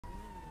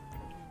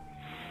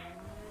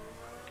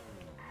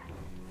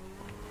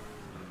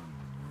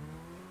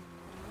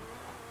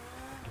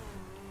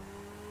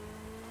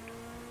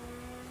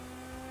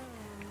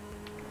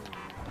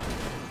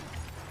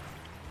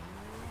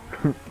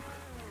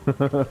It's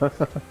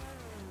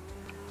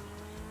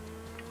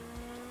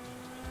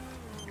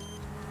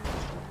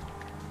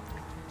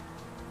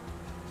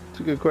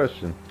a good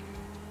question.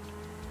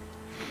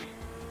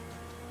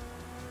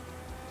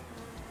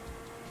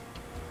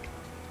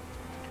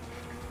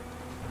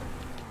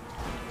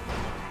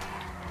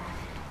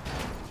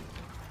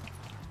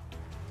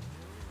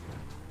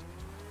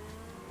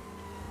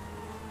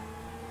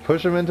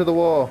 Push them into the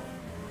wall.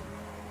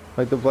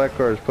 Like the black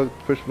cars.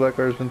 Push black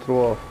cars into the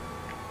wall.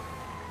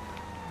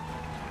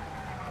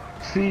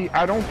 See,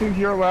 I don't think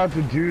you're allowed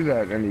to do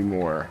that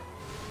anymore.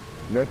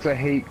 That's a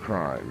hate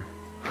crime.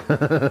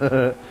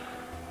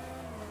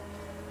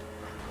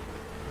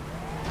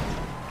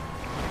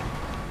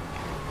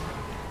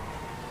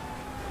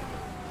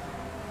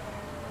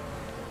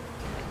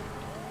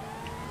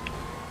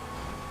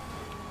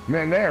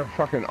 Man, they're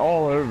fucking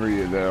all over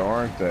you though,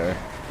 aren't they?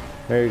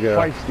 There you go.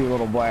 Feisty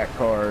little black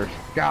cars.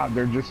 God,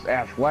 they're just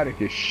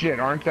athletic as shit,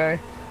 aren't they?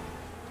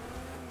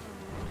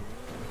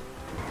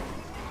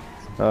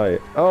 Oh, yeah.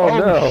 Oh,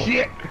 no.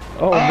 Shit!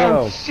 Oh,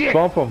 no. Shit!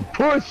 Bump them.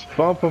 Push!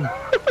 Bump them.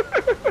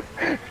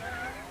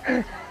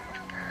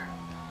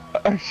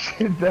 Oh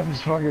shit, that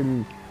was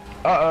fucking...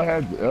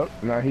 oh,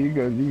 now here you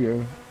go, you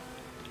go.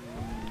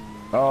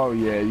 Oh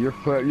yeah, you're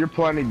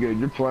plenty good,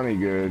 you're plenty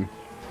good.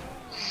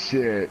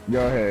 Shit,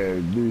 go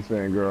ahead, do your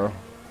thing, girl.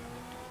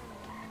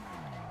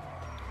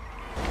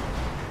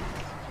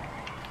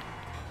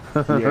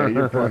 Yeah,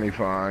 you're plenty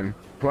fine.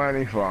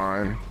 Plenty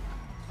fine.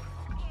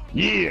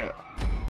 Yeah!